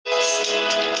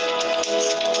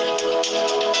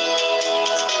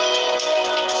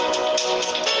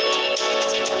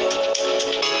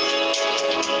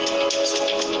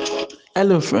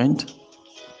Hello, friend.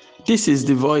 This is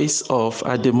the voice of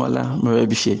Ademola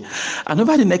Morebise. And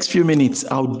over the next few minutes,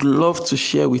 I would love to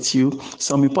share with you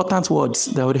some important words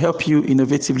that would help you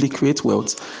innovatively create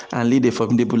wealth and lead a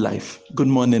formidable life. Good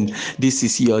morning. This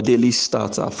is your daily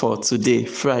starter for today,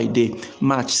 Friday,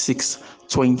 March 6,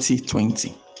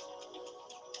 2020.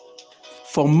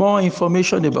 For more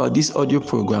information about this audio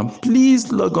program, please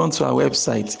log on to our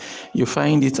website. You'll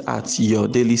find it at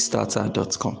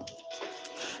yourdailystarter.com.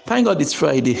 Thank God it's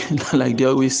Friday, like they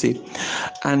always say.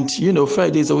 And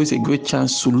Friday is always a great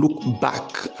chance to look back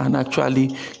and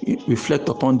actually reflect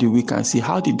upon the week and see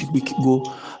how did the week go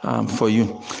for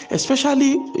you.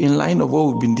 Especially in line of what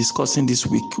we've been discussing this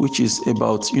week, which is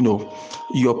about,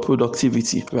 your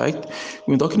productivity, right?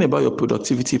 We're talking about your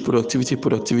productivity,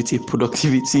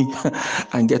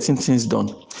 and getting things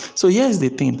done. So here's the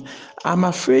thing. I'm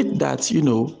afraid that,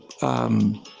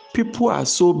 people are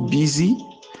so busy.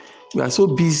 We are so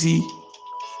busy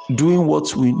doing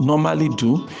what we normally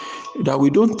do that we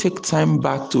don't take time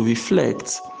back to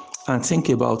reflect and think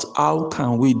about how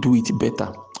can we do it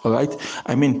better. All right.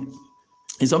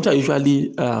 It's something I usually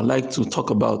like to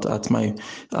talk about at my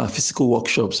physical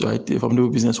workshops, right? From the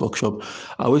business workshop,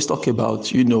 I always talk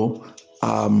about,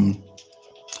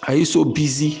 are you so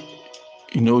busy,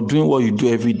 doing what you do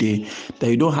every day that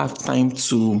you don't have time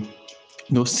to,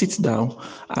 sit down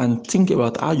and think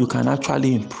about how you can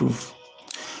actually improve?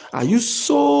 Are you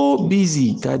so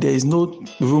busy that there is no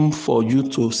room for you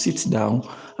to sit down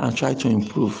and try to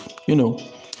improve?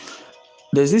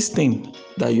 There's this thing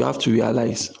that you have to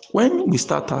realize. When we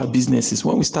start our businesses,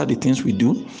 when we start the things we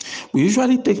do, we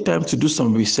usually take time to do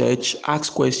some research,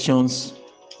 ask questions,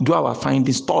 do our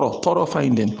findings, thorough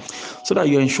finding, so that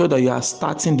you ensure that you are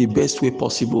starting the best way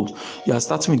possible. You are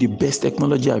starting with the best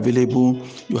technology available.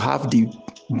 You have the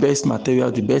best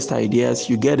material, the best ideas,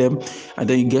 you get them, and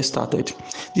then you get started.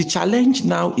 The challenge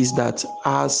now is that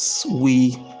as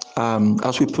we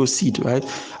proceed, right?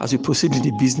 As we proceed in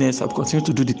the business, as we continue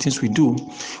to do the things we do,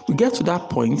 we get to that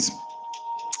point.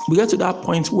 We get to that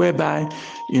point whereby,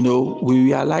 we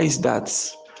realize that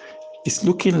it's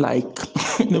looking like,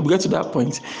 we get to that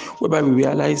point whereby we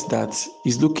realize that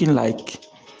it's looking like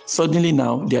suddenly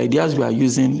now the ideas we are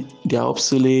using, they are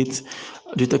obsolete.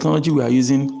 The technology we are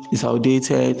using is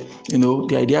outdated.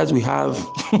 The ideas we have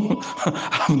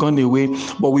have gone away,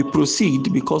 but we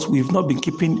proceed because we've not been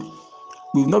keeping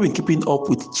up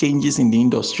with changes in the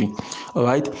industry. All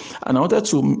right. And I wanted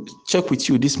to check with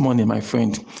you this morning, my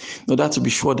friend, in order to be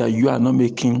sure that you are not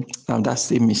making that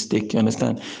same mistake. You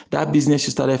understand? That business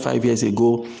you started 5 years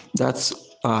ago, that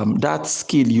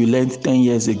skill you learned 10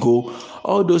 years ago,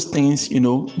 all those things,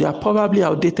 they are probably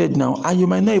outdated now, and you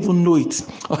might not even know it.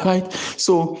 All right.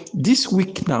 So this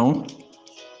week,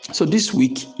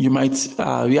 you might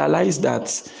realize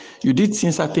that you did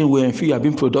things certain way and feel you have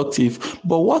been productive.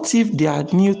 But what if there are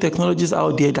new technologies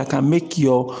out there that can make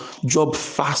your job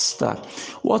faster?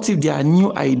 What if there are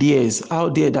new ideas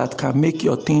out there that can make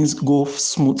your things go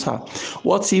smoother?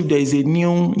 What if there is a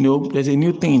new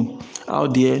thing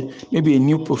out there, maybe a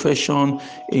new profession,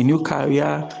 a new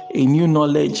career, a new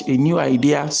knowledge, a new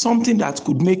idea, something that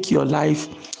could make your life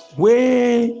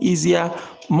way easier,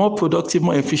 more productive,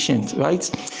 more efficient, right?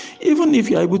 Even if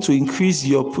you're able to increase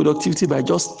your productivity by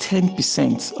just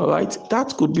 10%, all right,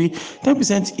 that could be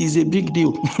 10% is a big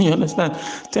deal. You understand?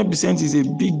 10% is a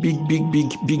big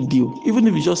deal, even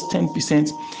if it's just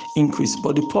 10% increase.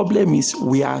 But the problem is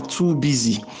we are too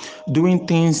busy doing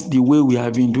things the way we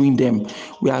have been doing them.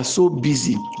 We are so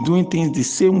busy doing things the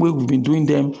same way we've been doing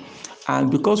them.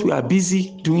 And because we are busy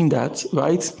doing that,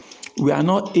 right, we are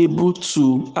not able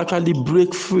to actually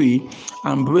break free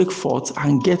and break forth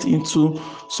and get into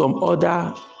some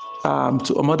other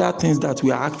things that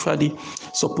we are actually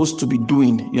supposed to be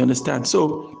doing. You understand?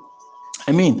 So,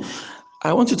 I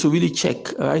want you to really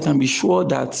check, right, and be sure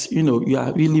that you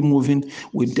are really moving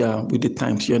with the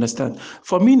times. You understand?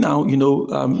 For me now,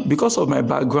 because of my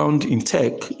background in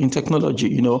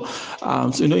technology,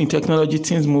 in technology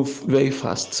things move very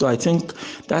fast. So I think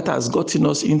that has gotten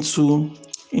us into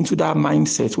that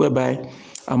mindset whereby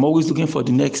I'm always looking for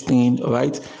the next thing, all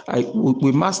right?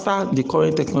 We master the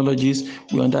current technologies,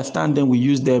 we understand them, we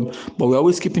use them, but we're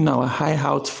always keeping our eye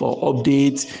out for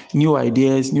updates, new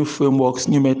ideas, new frameworks,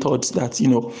 new methods that,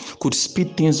 could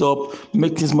speed things up,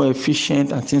 make things more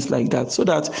efficient and things like that. So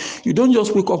that you don't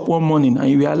just wake up one morning and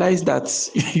you realize that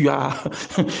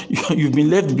you've been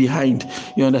left behind.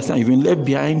 You understand? You've been left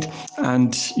behind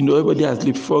and, everybody has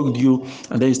leapfrogged you,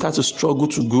 and then you start to struggle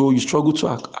to grow. You struggle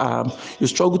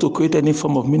to create any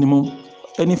form of minimum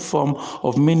any form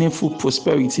of meaningful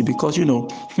prosperity, because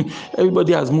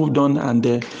everybody has moved on, and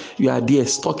you are there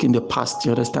stuck in the past.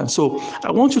 You understand? So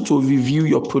I want you to review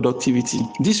your productivity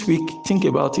this week. Think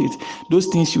about it, those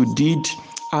things you did,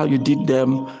 how you did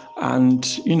them, and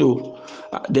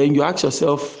then you ask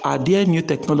yourself, are there new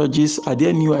technologies, are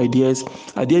there new ideas,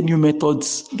 are there new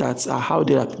methods that are how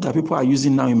that people are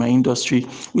using now in my industry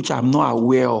which I'm not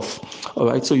aware of? All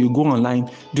right, so you go online,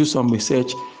 do some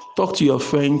research, talk to your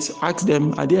friends, ask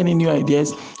them, are there any new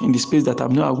ideas in the space that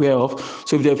I'm not aware of?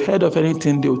 So if they've heard of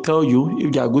anything, they'll tell you,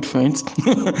 if they are good friends.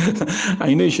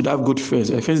 And you should have good friends,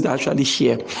 friends that actually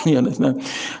share. You understand?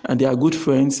 And they are good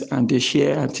friends and they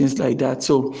share and things like that.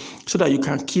 So that you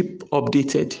can keep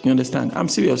updated. You understand? I'm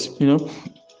serious. The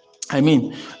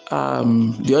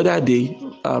other day,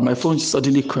 my phone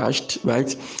suddenly crashed,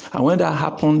 right? And when that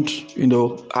happened,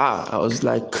 I was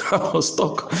like, I was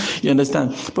stuck. You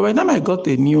understand? But by the time I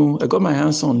got my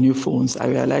hands on new phones, I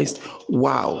realized,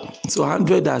 wow, so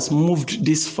Android has moved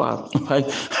this far, right?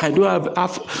 I don't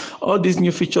have all these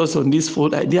new features on this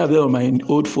phone. I didn't have it on my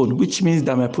old phone, which means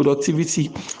that my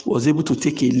productivity was able to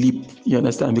take a leap. You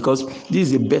understand? Because this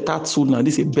is a better tool now.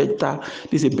 This is a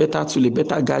better tool, a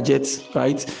better gadget,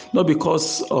 right? Not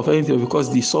because of anything,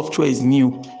 because the software is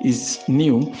new.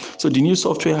 So the new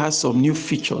software has some new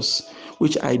features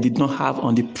which I did not have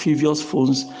on the previous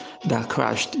phones that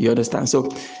crashed. You understand? So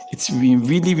it's been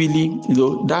really, really,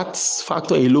 that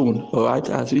factor alone, all right,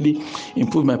 has really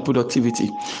improved my productivity.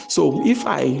 So if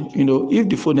if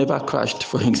the phone never crashed,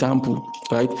 for example,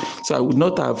 right, so I would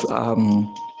not have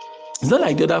it's not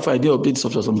like the other Friday update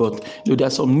software, but there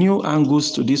are some new angles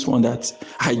to this one that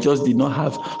I just did not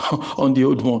have on the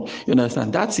old one. You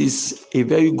understand? That is a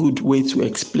very good way to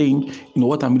explain,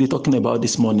 what I'm really talking about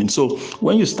this morning. So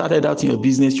when you started out in your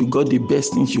business, you got the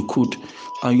best things you could,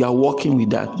 and you are working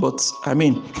with that. But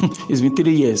it's been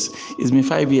 3 years, it's been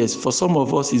 5 years. For some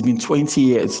of us, it's been 20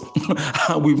 years,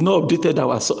 and we've not updated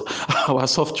our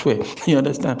software. You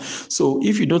understand? So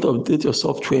if you don't update your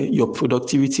software, your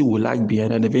productivity will lag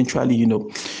behind, and eventually, you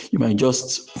might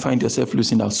just find yourself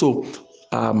losing out. So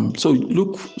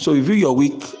review your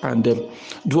week and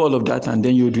do all of that, and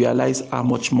then you would realize how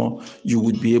much more you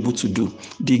would be able to do.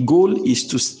 The goal is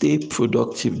to stay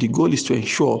productive. The goal is to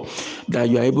ensure that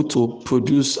you are able to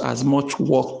produce as much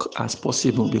work as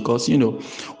possible, because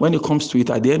when it comes to it,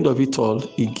 at the end of it all,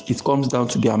 it comes down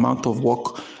to the amount of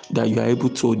work that you are able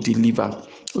to deliver,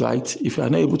 right? If you are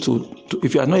not able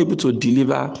to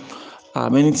deliver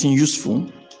anything useful,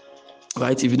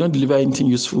 right? If you don't deliver anything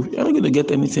useful, you're not going to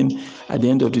get anything at the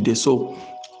end of the day. So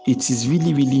it is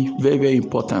really, really very, very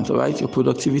important, all right? Your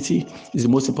productivity is the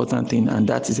most important thing, and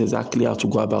that is exactly how to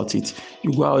go about it.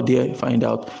 You go out there, find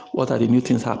out what are the new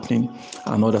things happening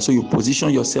and all that. So you position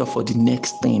yourself for the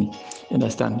next thing. You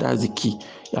understand? That's the key.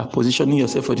 You are positioning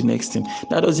yourself for the next thing.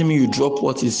 That doesn't mean you drop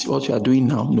what you are doing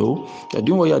now. No, you're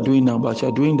doing what you're doing now, but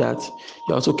you're doing that.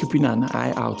 You're also keeping an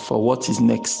eye out for what is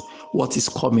next, what is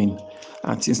coming,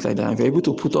 and things like that. And if you're able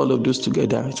to put all of those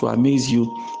together, it will amaze you,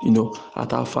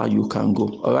 at how far you can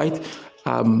go. All right.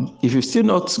 If you've still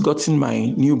not gotten my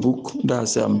new book,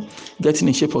 that's Getting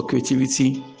in Shape for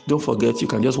Creativity, don't forget, you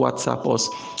can just WhatsApp us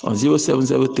on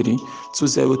 0703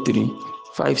 203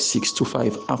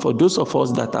 5625. And for those of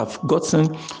us that have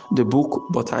gotten the book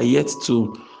but are yet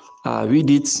to read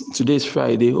it, today is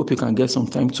Friday. Hope you can get some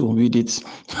time to read it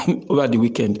over the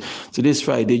weekend. Today is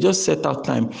Friday. Just set out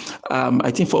time. I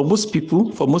think for most people,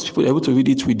 they're able to read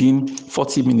it within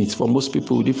 40 minutes. For most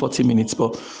people, within 40 minutes.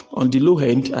 But on the low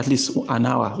end, at least an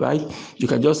hour, right? You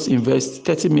can just invest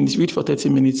 30 minutes, read for 30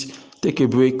 minutes, take a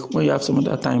break. When you have some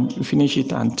other time, you finish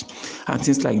it and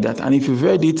things like that. And if you've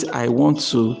read it, I want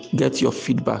to get your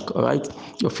feedback, all right?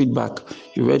 Your feedback.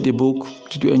 You read the book.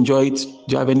 Did you enjoy it?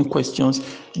 Do you have any questions?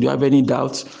 Do you have any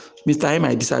doubts? Mr. M,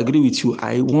 I disagree with you.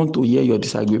 I want to hear your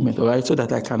disagreement, all right, so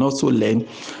that I can also learn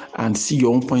and see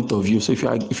your own point of view. So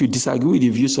if you disagree with the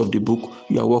views of the book,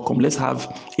 you are welcome. Let's have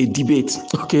a debate.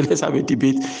 Okay, let's have a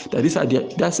debate. That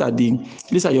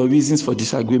these are your reasons for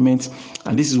disagreement,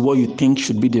 and this is what you think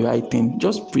should be the right thing.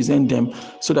 Just present them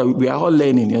so that we are all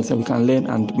learning, so we can learn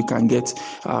and we can get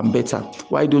better.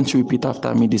 Why don't you repeat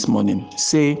after me this morning?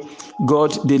 Say,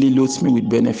 God daily loads me with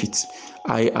benefits.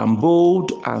 I am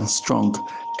bold and strong.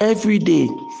 Every day,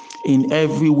 in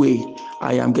every way,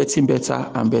 I am getting better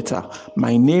and better.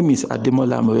 My name is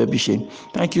Ademola Morebise.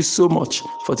 Thank you so much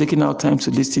for taking out time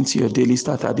to listen to your daily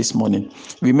starter this morning.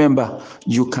 Remember,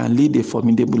 you can lead a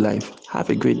formidable life. Have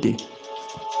a great day.